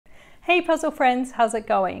Hey puzzle friends, how's it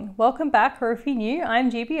going? Welcome back, or if you're new,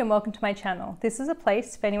 I'm GB and welcome to my channel. This is a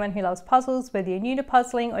place for anyone who loves puzzles, whether you're new to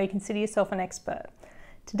puzzling or you consider yourself an expert.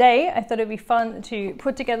 Today, I thought it'd be fun to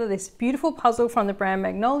put together this beautiful puzzle from the brand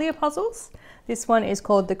Magnolia Puzzles. This one is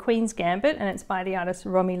called The Queen's Gambit and it's by the artist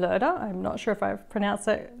Romy Lerda. I'm not sure if I've pronounced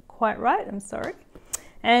that quite right, I'm sorry.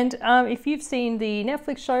 And if you've seen the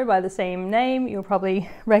Netflix show by the same name, you'll probably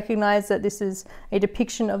recognize that this is a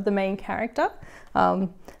depiction of the main character.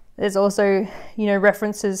 There's also,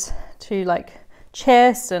 references to like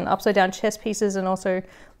chess and upside down chess pieces and also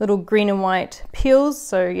little green and white peels.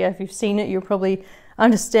 So yeah, if you've seen it, you'll probably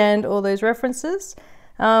understand all those references.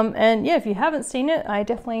 And yeah, if you haven't seen it, I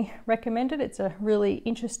definitely recommend it. It's a really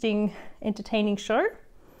interesting, entertaining show.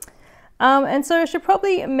 And so I should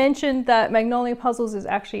probably mention that Magnolia Puzzles is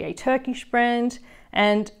actually a Turkish brand.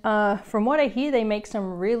 And from what I hear, they make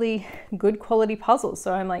some really good quality puzzles.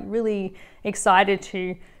 So I'm like really excited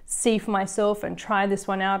to see for myself and try this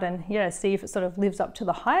one out and yeah, see if it sort of lives up to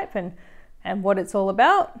the hype and what it's all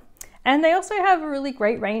about. And they also have a really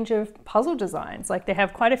great range of puzzle designs. Like they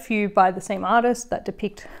have quite a few by the same artist that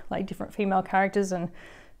depict like different female characters, and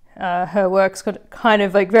her work's kind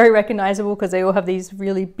of like very recognizable because they all have these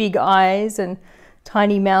really big eyes and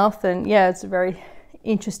tiny mouth, and yeah, it's a very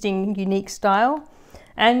interesting, unique style.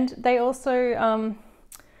 And they also,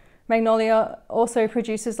 Magnolia also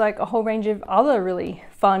produces like a whole range of other really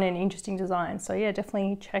fun and interesting designs. So yeah,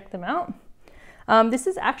 definitely check them out. This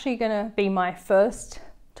is actually going to be my first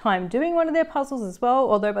time doing one of their puzzles as well.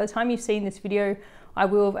 Although by the time you've seen this video, I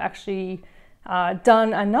will have actually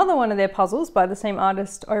done another one of their puzzles by the same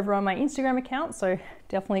artist over on my Instagram account. So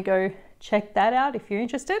definitely go check that out if you're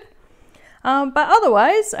interested. But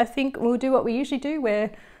otherwise, I think we'll do what we usually do,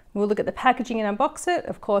 where we'll look at the packaging and unbox it,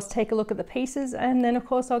 of course, take a look at the pieces, and then of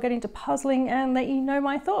course I'll get into puzzling and let you know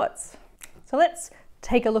my thoughts. So let's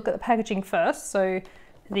take a look at the packaging first. So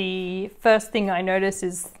the first thing I notice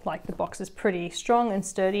is like the box is pretty strong and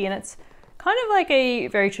sturdy, and it's kind of like a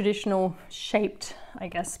very traditional shaped, I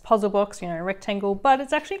guess, puzzle box, rectangle, but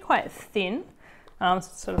it's actually quite thin. So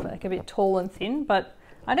it's sort of like a bit tall and thin, but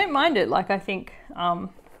I don't mind it. Like I think,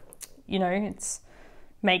 it's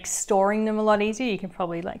makes storing them a lot easier. You can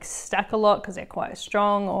probably like stack a lot because they're quite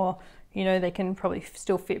strong, or they can probably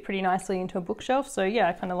still fit pretty nicely into a bookshelf. So yeah,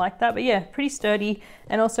 I kind of like that. But yeah, pretty sturdy,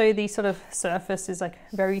 and also the sort of surface is like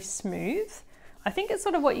very smooth. I think it's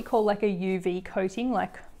sort of what you call like a UV coating,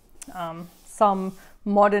 like some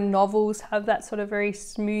modern novels have that sort of very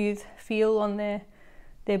smooth feel on their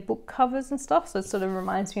book covers and stuff. So it sort of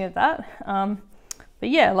reminds me of that. But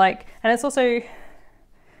yeah, and it's also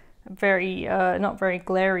very not very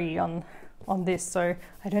glary on this, so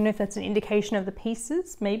I don't know if that's an indication of the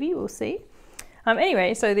pieces. Maybe we'll see.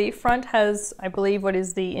 Anyway, so the front has, I believe, what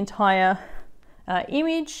is the entire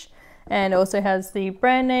image, and also has the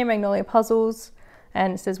brand name Magnolia Puzzles,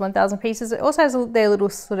 and it says 1,000 pieces. It also has their little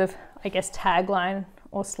sort of, I guess, tagline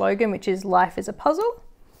or slogan, which is "Life is a puzzle."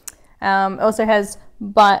 It also has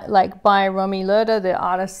by Romy Lerda, the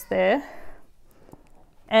artist there,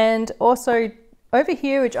 and also over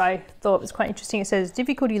here, which I thought was quite interesting, it says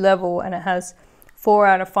difficulty level, and it has 4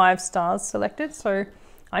 out of 5 stars selected. So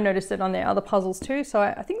I noticed it on their other puzzles too. So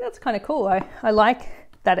I think that's kind of cool. I like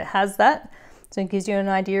that it has that. So it gives you an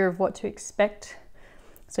idea of what to expect.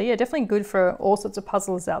 So yeah, definitely good for all sorts of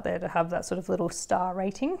puzzles out there to have that sort of little star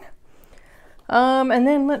rating. And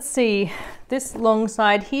then let's see, this long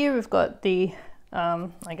side here, we've got the,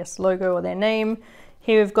 I guess, logo or their name.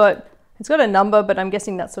 Here we've got, it's got a number, but I'm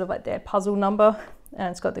guessing that's sort of like their puzzle number.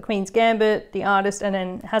 And it's got the Queen's Gambit, the artist, and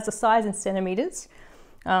then it has the size in centimeters.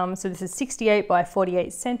 So this is 68 by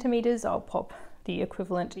 48 centimeters. I'll pop the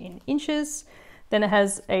equivalent in inches. Then it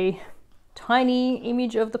has a tiny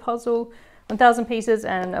image of the puzzle, 1,000 pieces,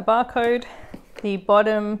 and a barcode. The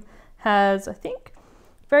bottom has, I think,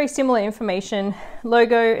 very similar information.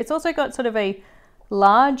 Logo. It's also got sort of a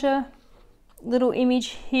larger little image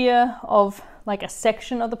here of like a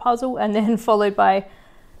section of the puzzle, and then followed by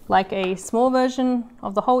like a small version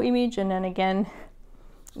of the whole image, and then again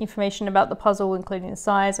information about the puzzle including the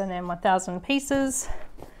size, and then 1,000 pieces.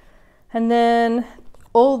 And then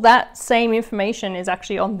all that same information is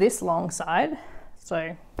actually on this long side,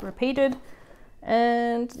 so repeated.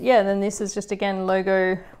 And yeah, then this is just again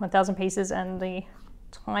logo, 1,000 pieces, and the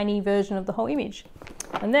tiny version of the whole image.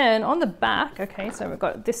 And then on the back, okay, so we've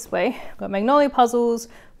got it this way, we've got Magnolia Puzzles,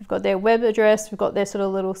 we've got their web address, we've got their sort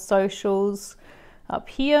of little socials up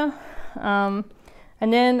here. And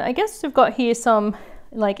then I guess we've got here some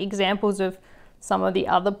like examples of some of the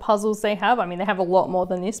other puzzles they have. I mean, they have a lot more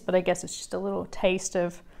than this, but I guess it's just a little taste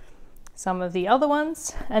of some of the other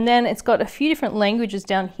ones. And then it's got a few different languages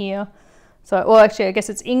down here. So, well, actually, I guess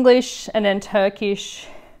it's English and then Turkish.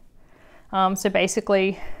 So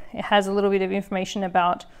basically, it has a little bit of information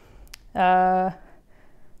about the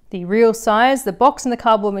real size. The box and the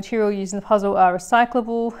cardboard material used in the puzzle are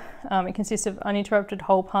recyclable. It consists of uninterrupted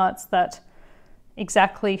whole parts that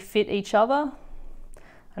exactly fit each other.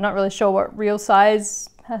 I'm not really sure what real size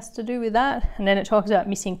has to do with that. And then it talks about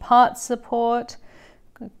missing parts support,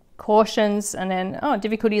 cautions, and then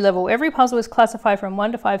difficulty level. Every puzzle is classified from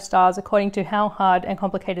 1 to 5 stars according to how hard and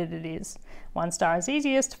complicated it is. 1 star is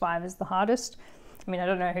easiest, 5 is the hardest. I mean, I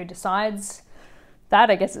don't know who decides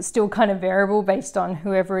that. I guess it's still kind of variable based on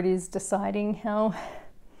whoever it is deciding how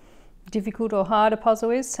difficult or hard a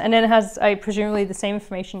puzzle is. And then it has presumably the same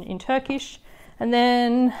information in Turkish. And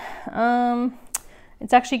then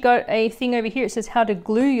it's actually got a thing over here. It says how to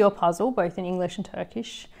glue your puzzle, both in English and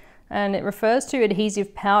Turkish. And it refers to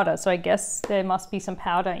adhesive powder. So I guess there must be some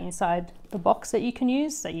powder inside the box that you can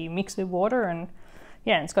use that you mix with water. And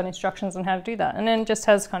yeah, it's got instructions on how to do that. And then it just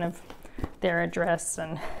has kind of their address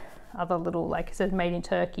and other little, like it says, made in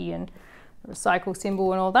Turkey and recycle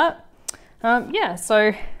symbol and all that. Yeah,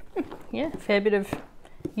 so yeah, a fair bit of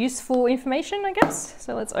useful information, I guess.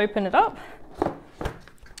 So let's open it up.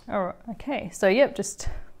 All right, okay, so yep, just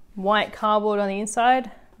white cardboard on the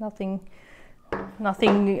inside, nothing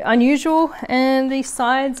unusual. And the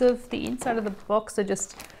sides of the inside of the box are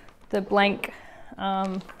just the blank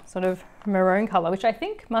sort of maroon color, which I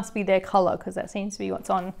think must be their color because that seems to be what's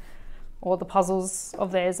on all the puzzles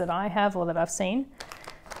of theirs that I have or that I've seen.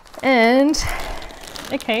 And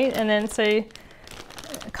okay, and then so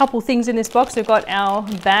a couple things in this box. We've got our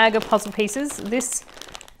bag of puzzle pieces. This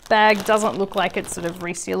bag doesn't look like it's sort of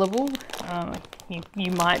resealable.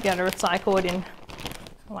 You might be able to recycle it in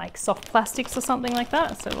like soft plastics or something like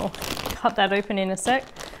that. So we'll cut that open in a sec.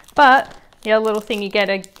 But the other little thing you get,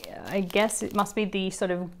 I guess it must be the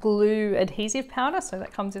sort of glue adhesive powder. So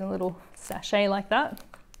that comes in a little sachet like that.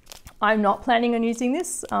 I'm not planning on using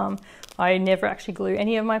this. I never actually glue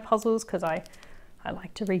any of my puzzles because I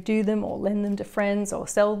like to redo them or lend them to friends or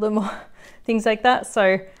sell them or things like that.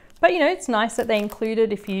 So, but you know, it's nice that they include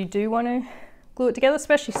it if you do want to glue it together,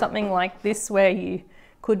 especially something like this where you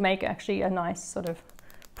could make actually a nice sort of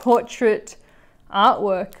portrait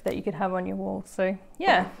artwork that you could have on your wall. So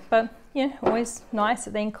yeah, but yeah, always nice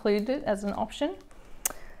that they include it as an option.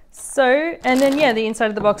 So, and then yeah, the inside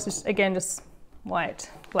of the box is again just white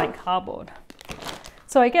blank cardboard.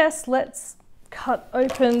 So I guess let's cut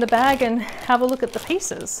open the bag and have a look at the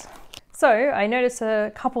pieces. So I noticed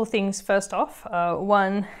a couple of things first off.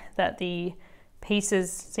 One, that the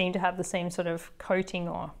pieces seem to have the same sort of coating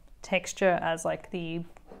or texture as like the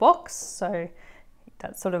box. So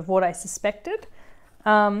that's sort of what I suspected.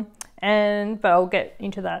 But I'll get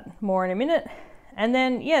into that more in a minute. And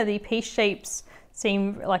then yeah, the piece shapes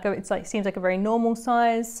seem like seems like a very normal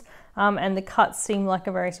size. And the cuts seem like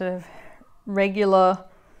a very sort of regular,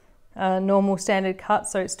 normal standard cut.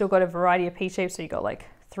 So it's still got a variety of piece shapes. So you got like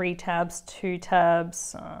 3 tabs, 2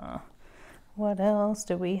 tabs. What else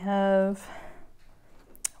do we have?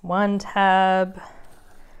 1 tab,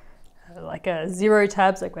 like a 0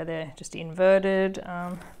 tabs, like where they're just inverted.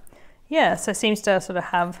 Yeah, so it seems to sort of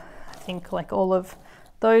have, I think, like all of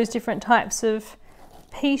those different types of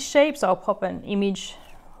piece shapes. I'll pop an image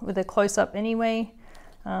with a close-up anyway.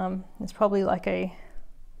 There's probably like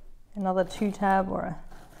another 2 tab or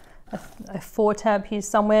a 4 tab here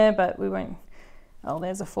somewhere, but we won't. Oh,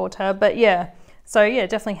 there's a 4 tab, but yeah. So yeah, it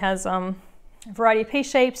definitely has a variety of piece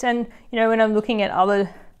shapes. And you know, when I'm looking at other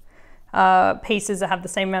pieces that have the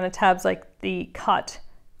same amount of tabs, like the cut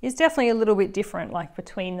is definitely a little bit different, like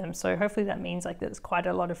between them. So hopefully that means like there's quite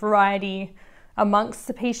a lot of variety amongst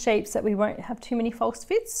the piece shapes, that we won't have too many false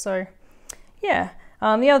fits. So yeah.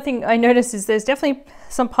 The other thing I noticed is there's definitely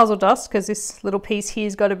some puzzle dust, because this little piece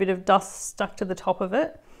here's got a bit of dust stuck to the top of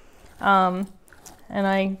it. And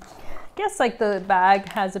I guess like the bag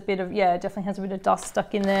has a bit of, yeah, it definitely has a bit of dust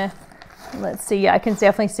stuck in there. Let's see, yeah, I can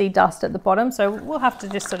definitely see dust at the bottom. So we'll have to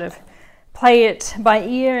just sort of play it by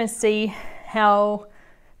ear and see how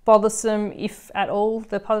bothersome, if at all,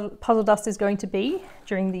 the puzzle dust is going to be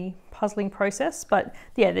during the puzzling process. But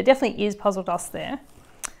yeah, there definitely is puzzle dust there.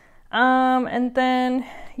 And then,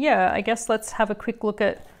 yeah, I guess let's have a quick look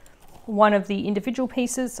at one of the individual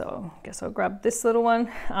pieces. So I guess I'll grab this little one.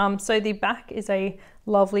 So the back is a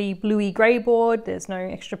lovely bluey grey board. There's no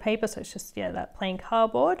extra paper, so it's just, yeah, that plain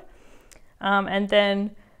cardboard. And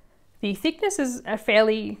then the thickness is a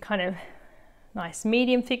fairly kind of nice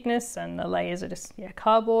medium thickness, and the layers are just, yeah,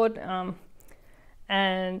 cardboard.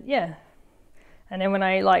 And yeah, and then when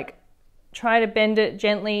I like try to bend it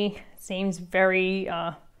gently. It seems very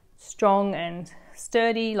strong and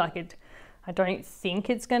sturdy. Like I don't think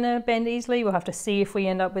it's gonna bend easily. We'll have to see if we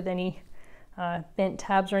end up with any bent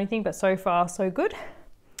tabs or anything, but so far so good.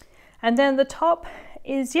 And then the top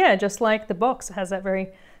is, yeah, just like the box. It has that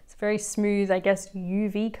it's very smooth, I guess,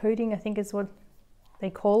 UV coating, I think is what they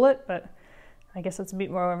call it, but I guess it's a bit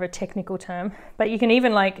more of a technical term. But you can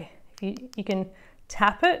even like, you can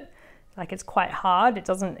tap it, like it's quite hard.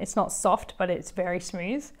 It's not soft, but it's very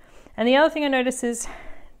smooth. And the other thing I notice is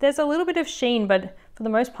there's a little bit of sheen, but for the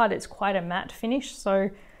most part, it's quite a matte finish. So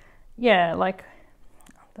yeah, like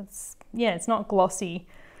it's not glossy,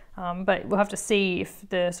 but we'll have to see if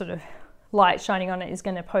the sort of light shining on it is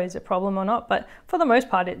going to pose a problem or not. But for the most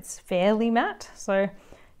part, it's fairly matte. So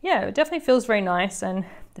yeah, it definitely feels very nice, and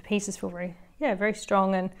the pieces feel very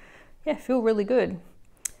strong, and yeah, feel really good.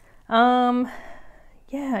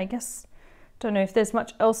 Yeah, I guess, don't know if there's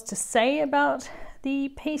much else to say about the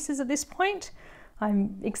pieces at this point.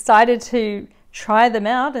 I'm excited to try them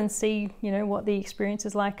out and see, what the experience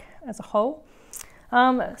is like as a whole.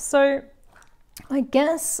 So I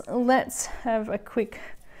guess let's have a quick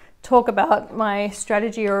talk about my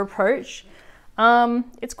strategy or approach.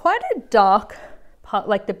 It's quite a dark part,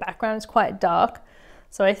 like the background is quite dark.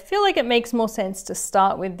 So I feel like it makes more sense to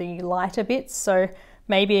start with the lighter bits. So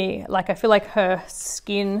maybe I feel like her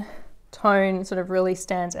skin tone sort of really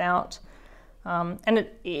stands out. And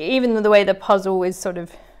even the way the puzzle is sort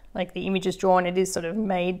of like the image is drawn, it is sort of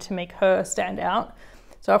made to make her stand out.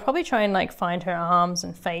 So I'll probably try and find her arms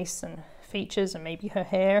and face and features and maybe her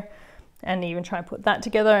hair, and even try and put that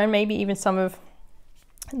together, and maybe even some of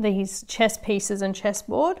these chess pieces and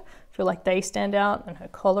chessboard. I feel like they stand out, and her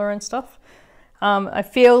collar and stuff. I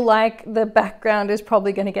feel like the background is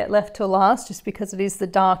probably going to get left till last just because it is the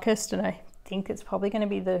darkest, and I think it's probably going to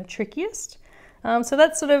be the trickiest. So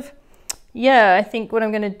that's sort of, yeah, I think what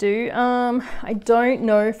I'm going to do. I don't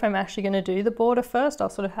know if I'm actually going to do the border first. I'll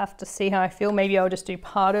sort of have to see how I feel. Maybe I'll just do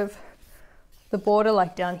part of the border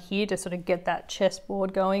like down here to sort of get that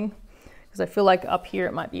chessboard going, because I feel like up here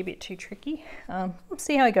it might be a bit too tricky. We'll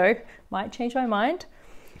see how I go. Might change my mind.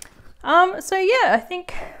 So yeah, I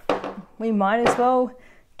think we might as well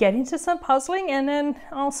get into some puzzling, and then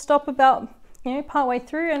I'll stop about part way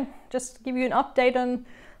through and just give you an update on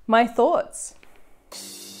my thoughts.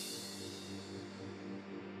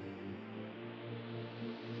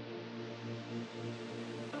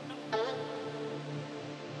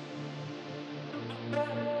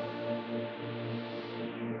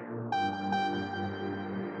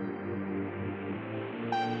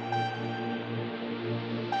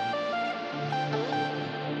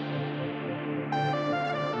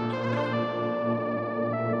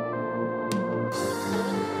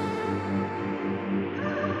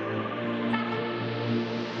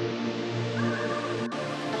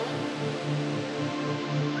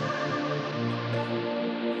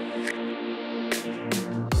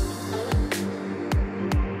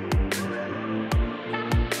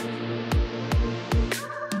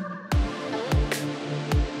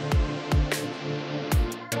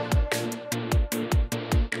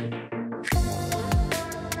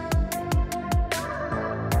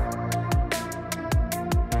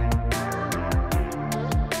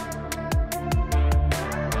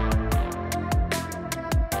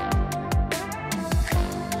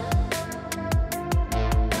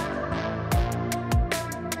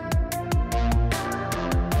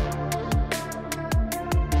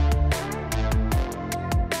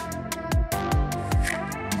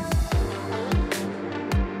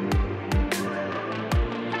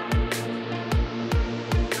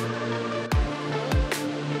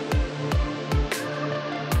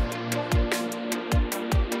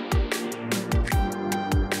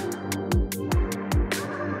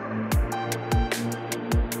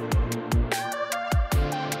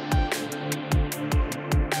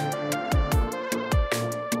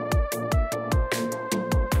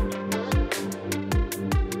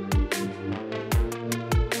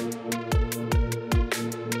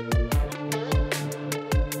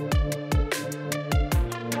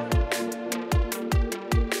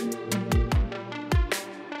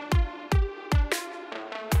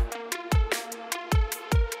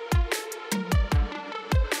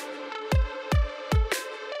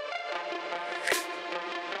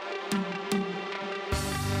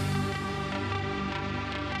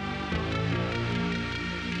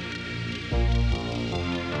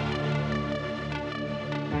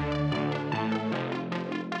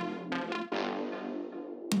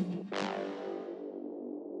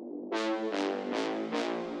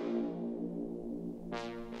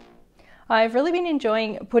 I've really been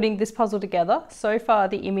enjoying putting this puzzle together. So far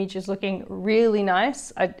the image is looking really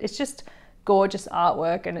nice. It's just gorgeous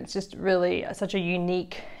artwork, and it's just really such a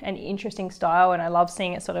unique and interesting style, and I love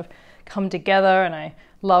seeing it sort of come together, and I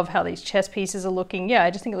love how these chess pieces are looking. Yeah,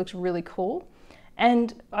 I just think it looks really cool.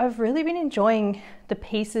 And I've really been enjoying the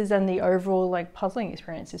pieces and the overall like puzzling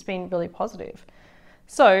experience. It's been really positive.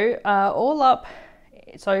 So all up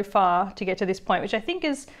so far to get to this point, which I think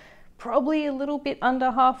is probably a little bit under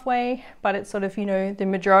halfway, but it's sort of, you know, the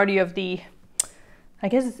majority of the, I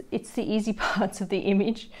guess it's the easy parts of the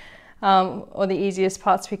image, or the easiest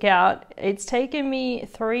parts to pick out. It's taken me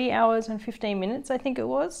 3 hours and 15 minutes, I think it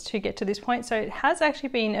was, to get to this point. So it has actually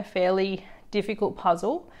been a fairly difficult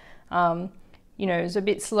puzzle. You know, it was a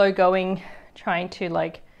bit slow going, trying to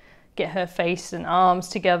like get her face and arms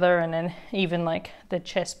together, and then even like the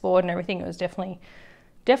chessboard and everything. It was definitely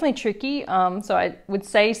tricky. So I would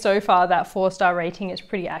say so far that 4-star rating is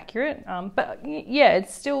pretty accurate. But yeah,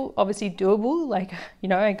 it's still obviously doable. Like, you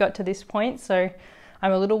know, I got to this point, so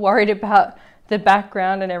I'm a little worried about the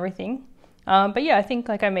background and everything. But yeah, I think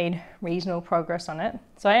like I made reasonable progress on it.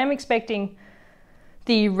 So I am expecting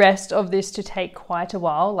the rest of this to take quite a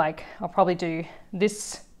while. Like I'll probably do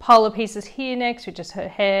this pile of pieces here next with just her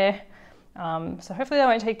hair. So hopefully that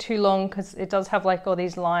won't take too long, because it does have like all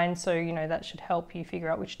these lines, so you know that should help you figure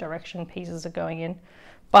out which direction pieces are going in.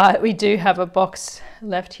 But we do have a box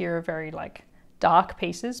left here of very like dark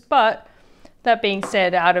pieces. But that being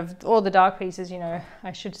said, out of all the dark pieces, you know,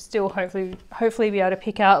 I should still hopefully be able to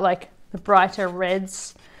pick out like the brighter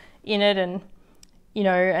reds in it, and you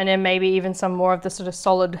know, and then maybe even some more of the sort of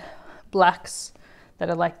solid blacks that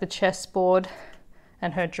are like the chessboard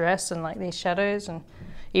and her dress, and like these shadows and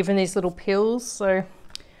even these little pills. So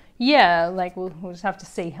yeah, like we'll just have to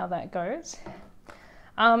see how that goes.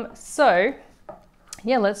 So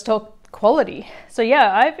yeah, let's talk quality. So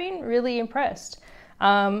yeah, I've been really impressed.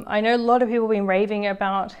 I know a lot of people have been raving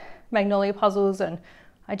about Magnolia Puzzles, and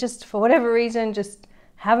I just, for whatever reason, just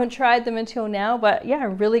haven't tried them until now. But yeah,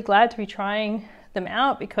 I'm really glad to be trying them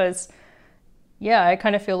out, because yeah, I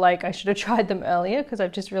kind of feel like I should have tried them earlier, because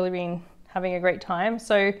I've just really been having a great time.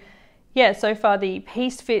 So yeah, so far the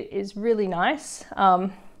piece fit is really nice.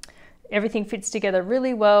 Everything fits together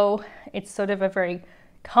really well. It's sort of a very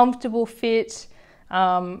comfortable fit.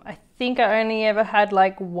 I think I only ever had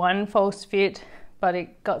like one false fit, but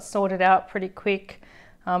it got sorted out pretty quick.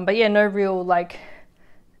 But yeah, no real like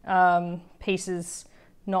pieces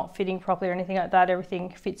not fitting properly or anything like that. Everything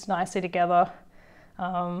fits nicely together.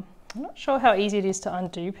 I'm not sure how easy it is to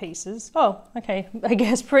undo pieces. Oh, okay, I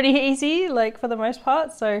guess pretty easy, like for the most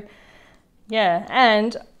part. So yeah,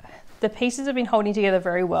 and the pieces have been holding together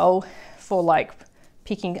very well for like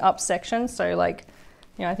picking up sections. So like,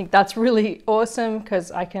 you know, I think that's really awesome,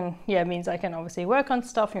 because I can, yeah, it means I can obviously work on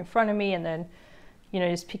stuff in front of me and then, you know,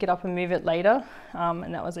 just pick it up and move it later.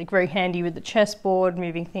 And that was like very handy with the chessboard,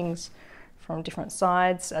 moving things from different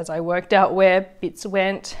sides as I worked out where bits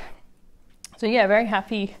went. So yeah, very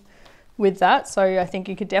happy with that. So I think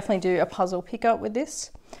you could definitely do a puzzle pickup with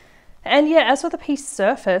this. And yeah, as for the piece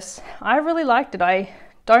surface, I really liked it. I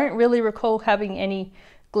don't really recall having any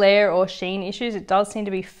glare or sheen issues. It does seem to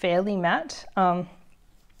be fairly matte,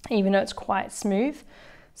 even though it's quite smooth.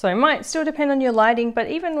 So it might still depend on your lighting, but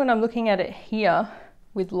even when I'm looking at it here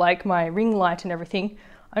with like my ring light and everything,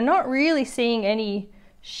 I'm not really seeing any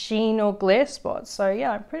sheen or glare spots. So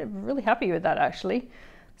yeah, I'm really happy with that actually.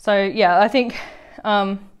 So yeah, I think,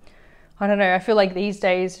 I don't know, I feel like these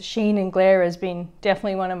days sheen and glare has been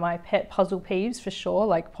definitely one of my pet puzzle peeves for sure,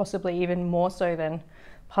 like possibly even more so than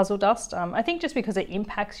puzzle dust. I think just because it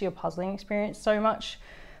impacts your puzzling experience so much,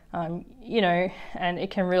 you know, and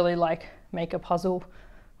it can really like make a puzzle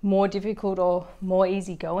more difficult or more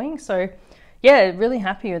easygoing. So yeah, really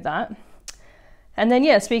happy with that. And then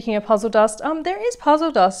yeah, speaking of puzzle dust, there is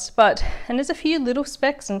puzzle dust, and there's a few little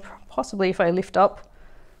specks, and possibly if I lift up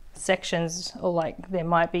sections, or like there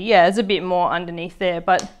might be, yeah, there's a bit more underneath there,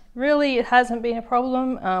 but really it hasn't been a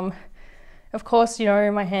problem. Of course, you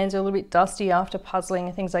know, my hands are a little bit dusty after puzzling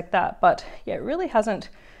and things like that, but yeah, it really hasn't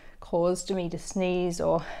caused me to sneeze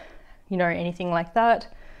or, you know, anything like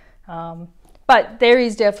that. But there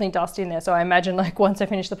is definitely dust in there, so I imagine like once I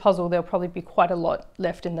finish the puzzle there'll probably be quite a lot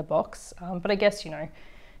left in the box. But I guess, you know,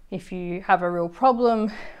 if you have a real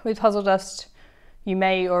problem with puzzle dust, you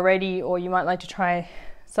may already, or you might like to try,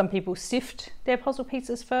 some people sift their puzzle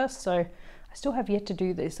pieces first, so I still have yet to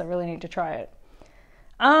do this. I really need to try it.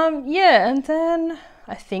 Yeah, and then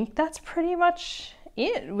I think that's pretty much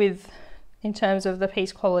it in terms of the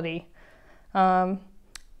piece quality.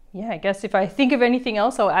 Yeah, I guess if I think of anything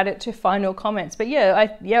else, I'll add it to final comments. But yeah,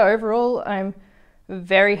 overall, I'm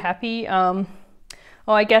very happy. Oh,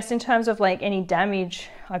 I guess in terms of like any damage,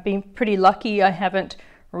 I've been pretty lucky. I haven't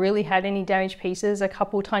really had any damaged pieces. A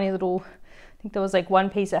couple tiny little, I think there was like one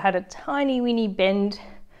piece that had a tiny weeny bend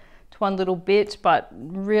to one little bit, but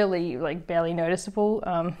really like barely noticeable.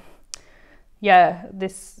 Yeah,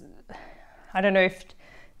 this, I don't know if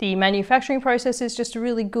the manufacturing process is just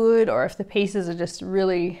really good or if the pieces are just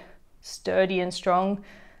really sturdy and strong.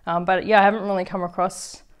 But yeah, I haven't really come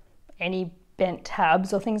across any bent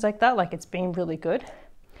tabs or things like that. Like, it's been really good.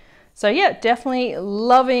 So yeah, definitely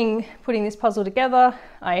loving putting this puzzle together.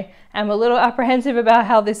 I am a little apprehensive about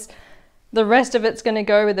how the rest of it's going to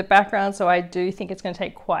go with the background. So I do think it's going to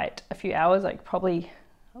take quite a few hours, like probably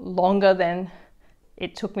longer than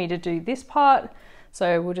it took me to do this part.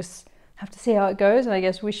 So we'll just have to see how it goes, and I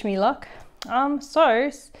guess wish me luck.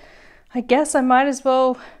 So I guess I might as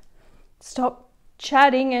well stop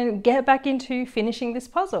chatting and get back into finishing this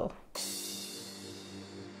puzzle.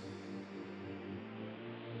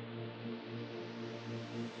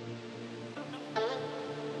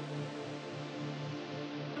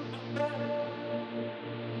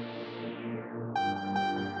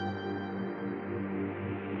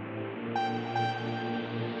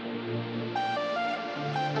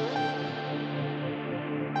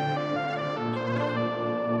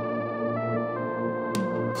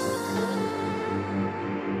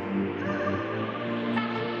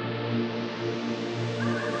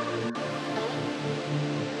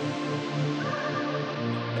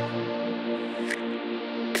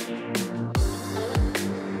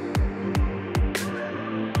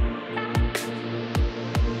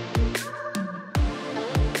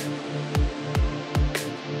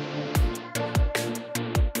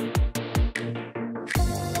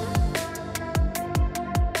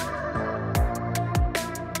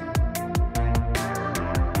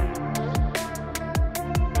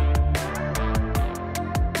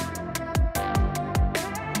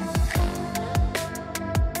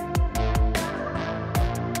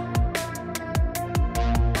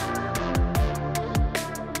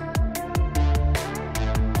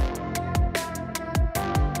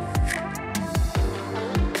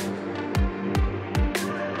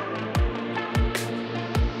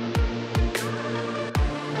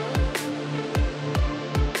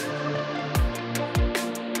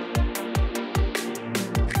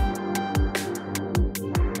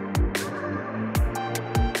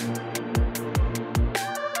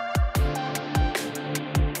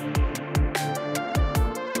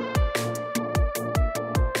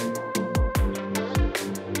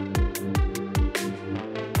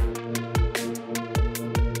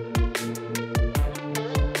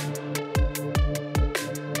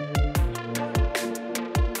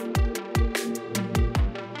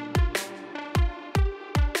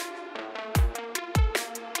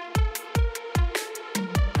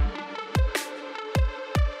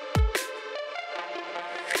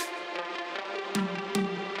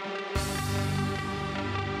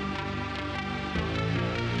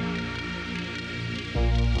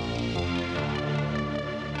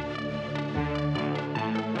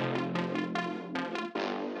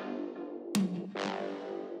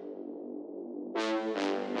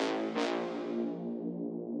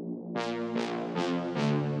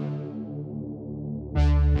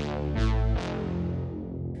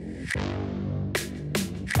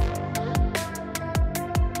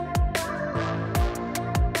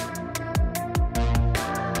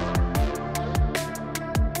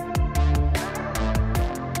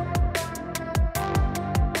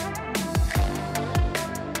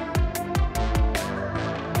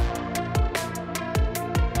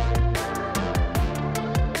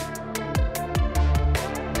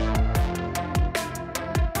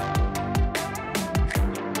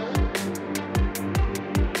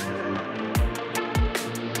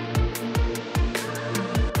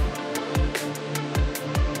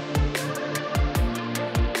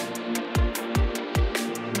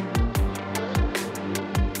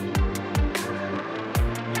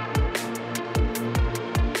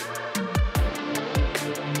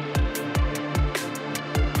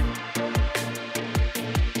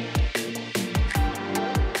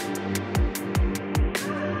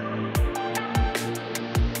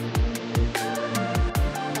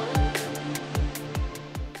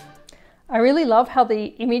 I really love how the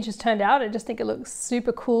image has turned out. I just think it looks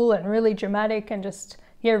super cool and really dramatic and just,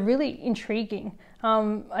 yeah, really intriguing.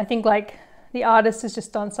 I think like the artist has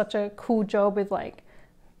just done such a cool job with like,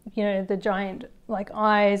 you know, the giant like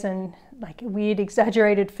eyes and like weird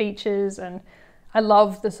exaggerated features. And I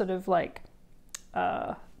love the sort of like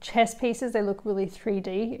chess pieces. They look really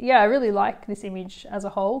 3D. Yeah, I really like this image as a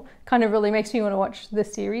whole. Kind of really makes me want to watch the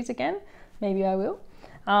series again. maybe I will.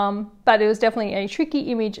 But it was definitely a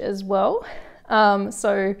tricky image as well.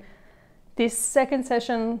 So this second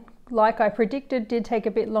session, like I predicted, did take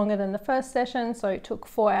a bit longer than the first session. So it took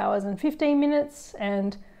 4 hours and 15 minutes,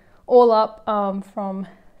 and all up from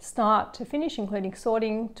start to finish, including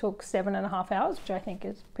sorting, took 7.5 hours, which I think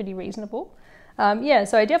is pretty reasonable. Yeah,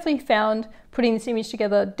 so I definitely found putting this image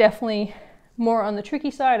together definitely more on the tricky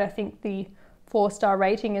side. I think the 4-star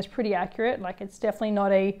rating is pretty accurate. Like, it's definitely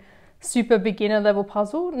not a super beginner level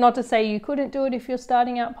puzzle. Not to say you couldn't do it if you're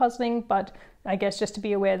starting out puzzling, but I guess just to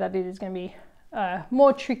be aware that it is going to be a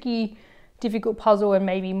more tricky, difficult puzzle and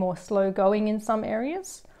maybe more slow going in some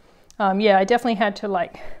areas. Yeah, I definitely had to,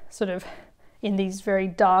 like, sort of in these very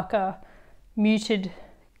darker, muted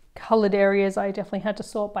colored areas, I definitely had to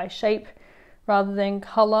sort by shape rather than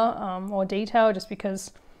color or detail, just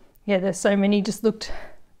because, yeah, there's so many just looked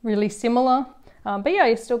really similar. But yeah,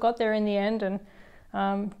 I still got there in the end,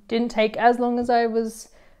 and didn't take as long as I was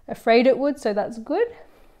afraid it would, so that's good.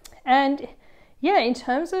 And yeah, in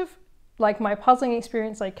terms of like my puzzling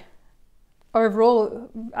experience, like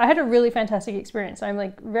overall, I had a really fantastic experience. I'm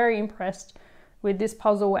like very impressed with this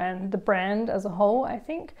puzzle and the brand as a whole, I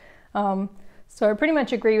think. So I pretty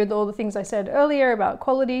much agree with all the things I said earlier about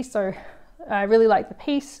quality. So I really like the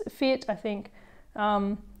piece fit. I think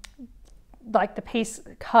like the piece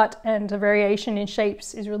cut and the variation in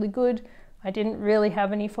shapes is really good. I didn't really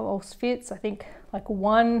have any false fits. I think like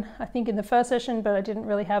one, I think in the first session, but I didn't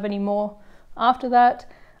really have any more after that.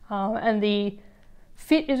 And the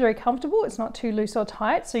fit is very comfortable. It's not too loose or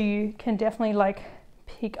tight, so you can definitely like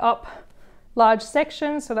pick up large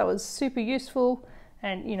sections. So that was super useful.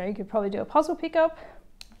 And you know, you could probably do a puzzle pickup,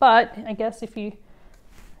 but I guess if you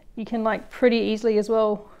can like pretty easily as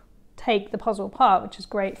well take the puzzle apart, which is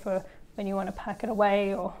great for when you want to pack it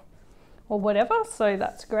away or whatever. So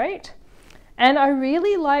that's great. And I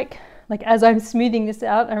really like as I'm smoothing this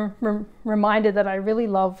out, I'm reminded that I really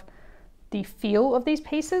love the feel of these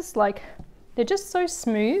pieces. Like, they're just so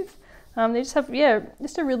smooth. They just have, yeah,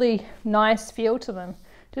 just a really nice feel to them.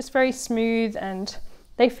 Just very smooth, and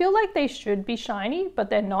they feel like they should be shiny, but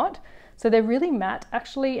they're not. So they're really matte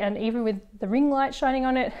actually, and even with the ring light shining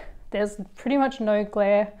on it, there's pretty much no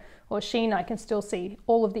glare or sheen. I can still see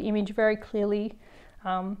all of the image very clearly.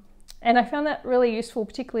 And I found that really useful,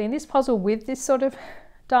 particularly in this puzzle with this sort of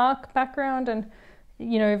dark background and,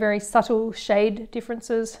 you know, very subtle shade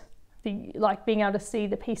differences. Like being able to see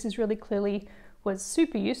the pieces really clearly was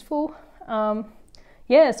super useful.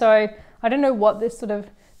 Yeah, so I don't know what this sort of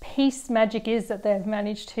piece magic is that they've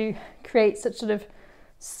managed to create such sort of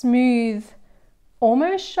smooth,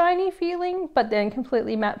 almost shiny feeling, but then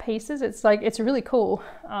completely matte pieces. It's like, it's really cool.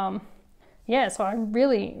 Yeah, so I'm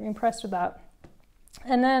really impressed with that.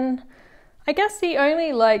 And then I guess the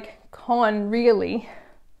only like con really,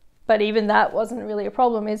 but even that wasn't really a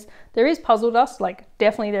problem, is there is puzzle dust. Like,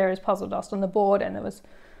 definitely there is puzzle dust on the board, and there was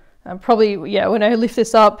probably, yeah, when I lift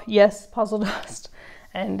this up, yes, puzzle dust,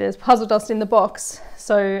 and there's puzzle dust in the box.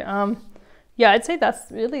 So yeah, I'd say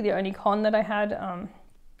that's really the only con that I had.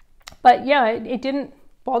 But yeah, it didn't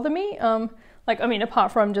bother me. Like, I mean,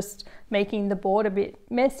 apart from just making the board a bit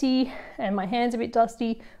messy and my hands a bit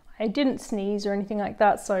dusty, I didn't sneeze or anything like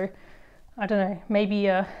that. So I don't know, maybe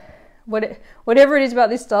whatever it is about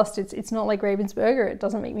this dust, it's not like Ravensburger. It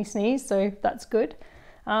doesn't make me sneeze, so that's good.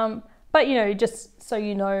 But you know, just so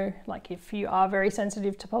you know, like if you are very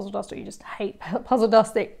sensitive to puzzle dust or you just hate puzzle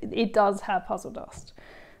dust, it does have puzzle dust.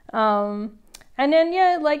 And then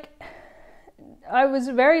yeah, like I was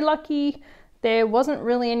very lucky. There wasn't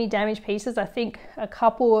really any damaged pieces. I think a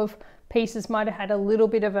couple of pieces might have had a little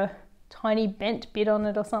bit of a tiny bent bit on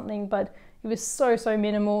it or something, but it was so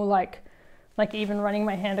minimal. Like even running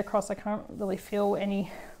my hand across, I can't really feel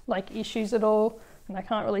any like issues at all, and I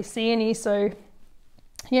can't really see any. So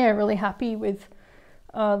yeah, really happy with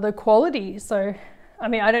the quality. So I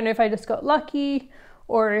mean, I don't know if I just got lucky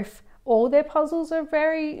or if all their puzzles are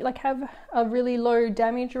very have a really low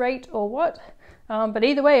damage rate or what. But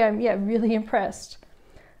either way, I'm really impressed.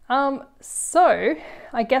 So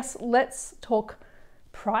I guess let's talk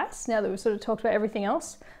price now that we've sort of talked about everything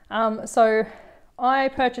else. So I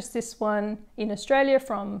purchased this one in Australia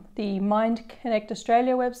from the Mindconnect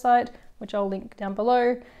Australia website, which I'll link down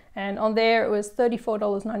below. And on there it was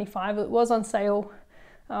 $34.95. It was on sale.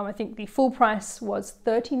 I think the full price was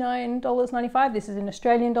 $39.95. This is in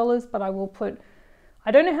Australian dollars, but I will put,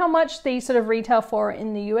 I don't know how much these sort of retail for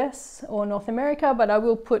in the US or North America, but I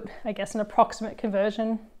will put, I guess, an approximate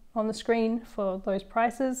conversion on the screen for those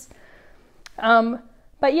prices.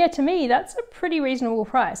 But yeah, to me, that's a pretty reasonable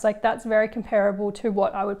price. Like that's very comparable to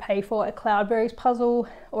what I would pay for a Cloudberry's puzzle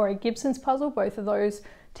or a Gibson's puzzle. Both of those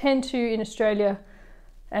tend to, in Australia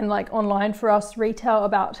and like online for us, retail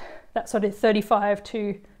about that sort of $35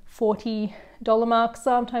 to $40 mark.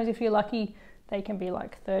 Sometimes if you're lucky, they can be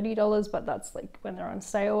like $30, but that's like when they're on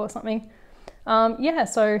sale or something. Yeah,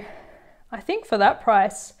 so I think for that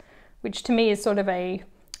price, which to me is sort of a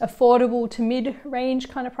affordable to mid-range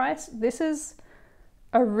kind of price, this is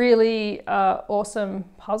a really awesome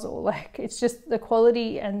puzzle. Like it's just the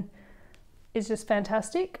quality and is just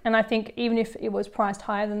fantastic. And I think even if it was priced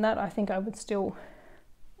higher than that, I think I would still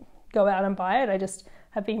go out and buy it. I just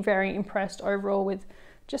have been very impressed overall with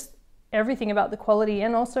just everything about the quality,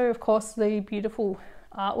 and also of course the beautiful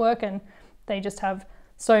artwork. And they just have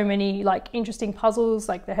so many like interesting puzzles.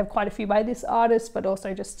 Like they have quite a few by this artist, but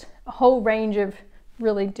also just a whole range of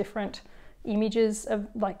really different images of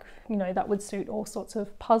like, you know, that would suit all sorts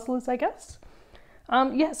of puzzlers, I guess.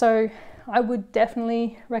 Yeah, so I would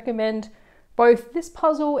definitely recommend both this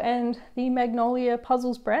puzzle and the Magnolia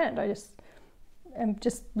Puzzles brand. I just am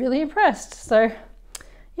just really impressed. So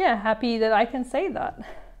yeah, happy that I can say that.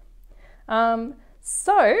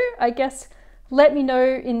 So I guess let me know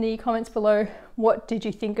in the comments below, what did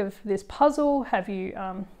you think of this puzzle? Have you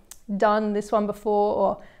done this one before,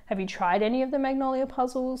 or have you tried any of the Magnolia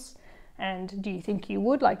puzzles? And do you think you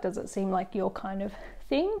would? Like, does it seem like your kind of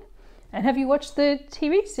thing? And have you watched the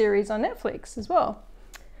TV series on Netflix as well?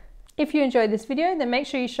 If you enjoyed this video, then make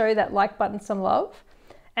sure you show that like button some love.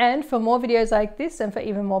 And for more videos like this and for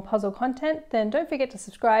even more puzzle content, then don't forget to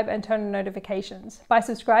subscribe and turn on notifications. By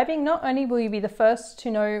subscribing, not only will you be the first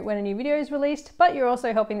to know when a new video is released, but you're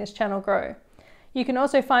also helping this channel grow. You can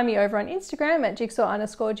also find me over on Instagram at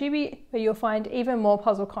jigsaw_GB, where you'll find even more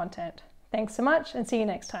puzzle content. Thanks so much and see you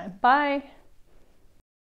next time. Bye.